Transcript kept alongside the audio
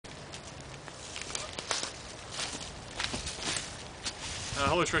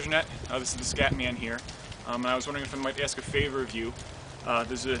Hello TreasureNet, this is the Scat Man here, and I was wondering if I might ask a favor of you.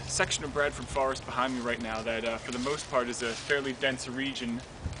 There's a section of Bradford Forest behind me right now that for the most part is a fairly dense region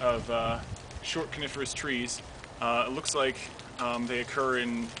of short coniferous trees. It looks like they occur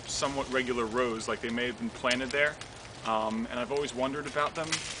in somewhat regular rows, like they may have been planted there, and I've always wondered about them.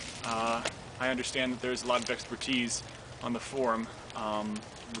 I understand that there's a lot of expertise on the forum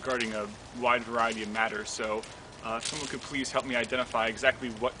regarding a wide variety of matters, so if someone could please help me identify exactly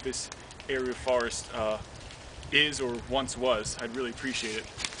what this area of forest is or once was, I'd really appreciate it.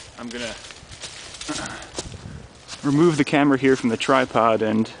 I'm gonna remove the camera here from the tripod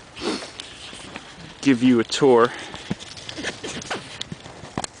and give you a tour.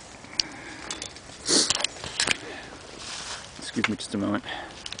 Excuse me just a moment.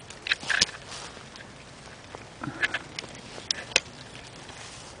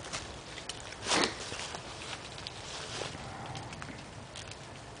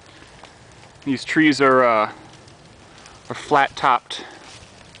 These trees are flat-topped.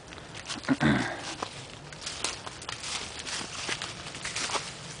 You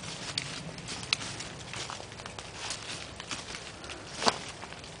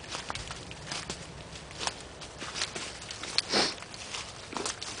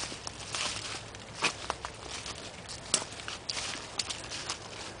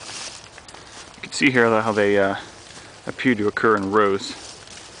can see here how they appear to occur in rows.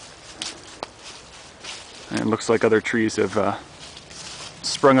 And it looks like other trees have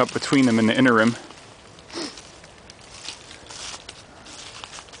sprung up between them in the interim.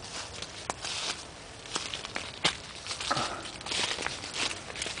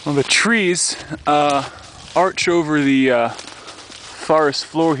 Well, the trees arch over the forest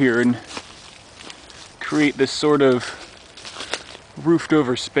floor here and create this sort of roofed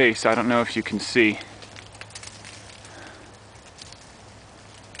over space. I don't know if you can see.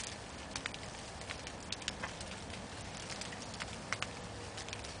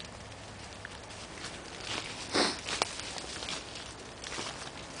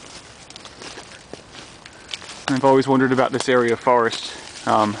 I've always wondered about this area of forest.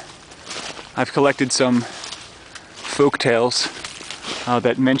 I've collected some folk tales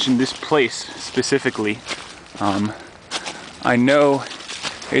that mention this place specifically. I know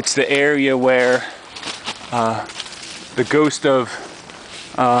it's the area where the ghost of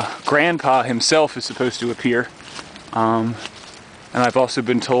Grandpa himself is supposed to appear. And I've also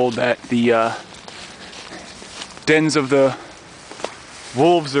been told that the dens of the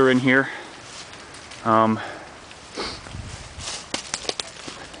wolves are in here.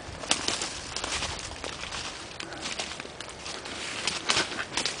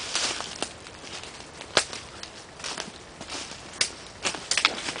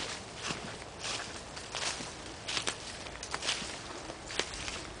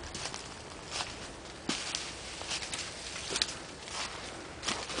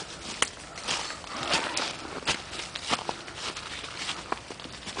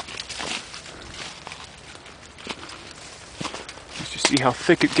 See how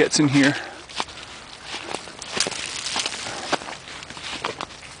thick it gets in here.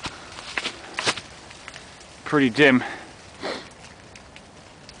 Pretty dim.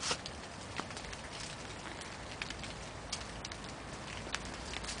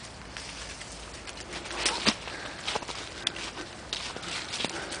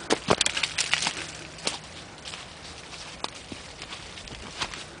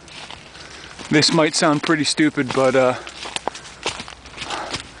 This might sound pretty stupid, but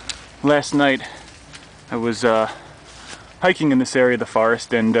last night I was hiking in this area of the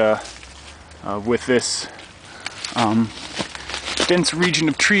forest, and with this dense region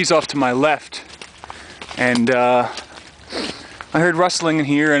of trees off to my left, and I heard rustling in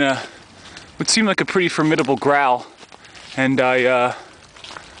here and what seemed like a pretty formidable growl, and I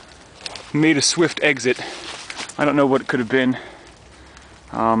made a swift exit. I don't know what it could have been.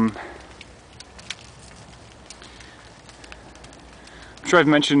 I'm sure I've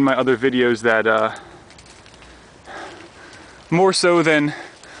mentioned in my other videos that more so than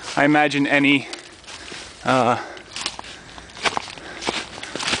I imagine any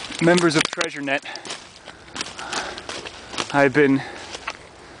members of TreasureNet, I've been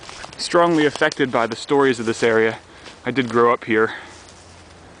strongly affected by the stories of this area. I did grow up here.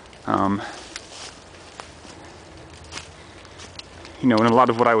 You know, and a lot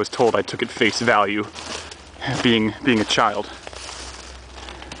of what I was told I took at face value, being a child.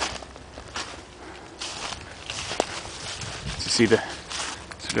 See the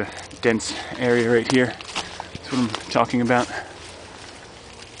sort of dense area right here. That's what I'm talking about.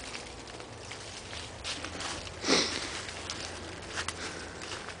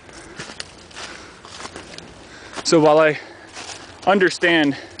 So while I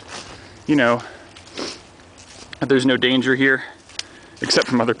understand, you know, that there's no danger here, except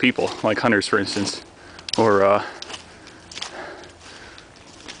from other people, like hunters, for instance, or,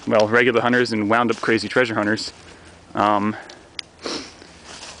 well, regular hunters and wound-up crazy treasure hunters, you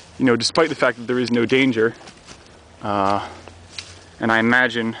know, despite the fact that there is no danger, and I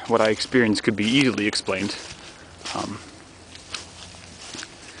imagine what I experienced could be easily explained,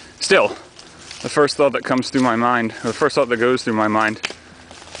 still, the first thought that comes through my mind, or the first thought that goes through my mind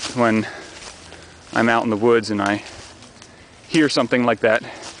when I'm out in the woods and I hear something like that,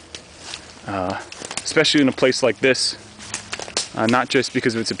 especially in a place like this, not just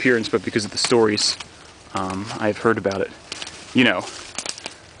because of its appearance, but because of the stories I've heard about it. You know,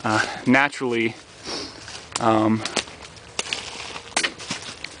 naturally,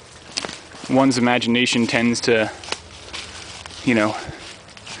 one's imagination tends to, you know,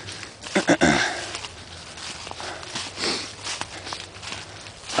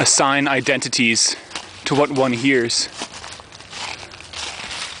 assign identities to what one hears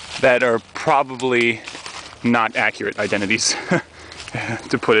that are probably not accurate identities,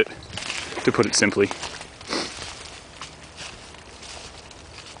 to put it simply.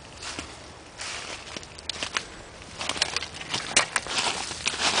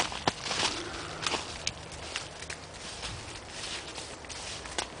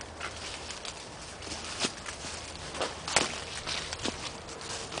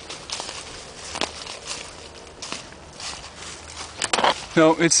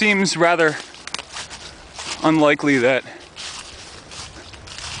 No, it seems rather unlikely that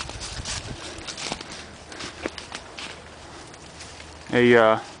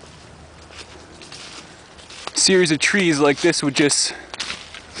a series of trees like this would just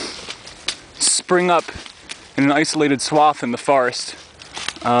spring up in an isolated swath in the forest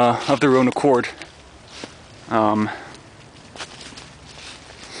of their own accord.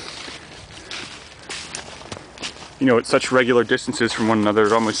 You know, at such regular distances from one another,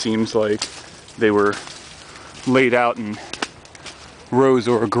 it almost seems like they were laid out in rows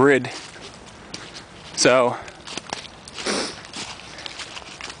or a grid. So,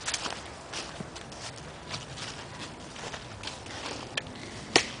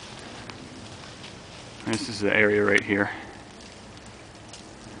 this is the area right here.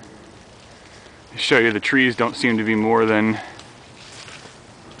 To show you, the trees don't seem to be more than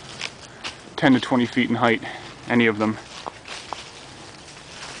 10 to 20 feet in height, any of them.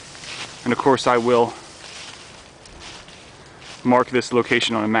 And of course I will mark this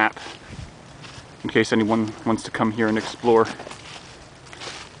location on a map in case anyone wants to come here and explore.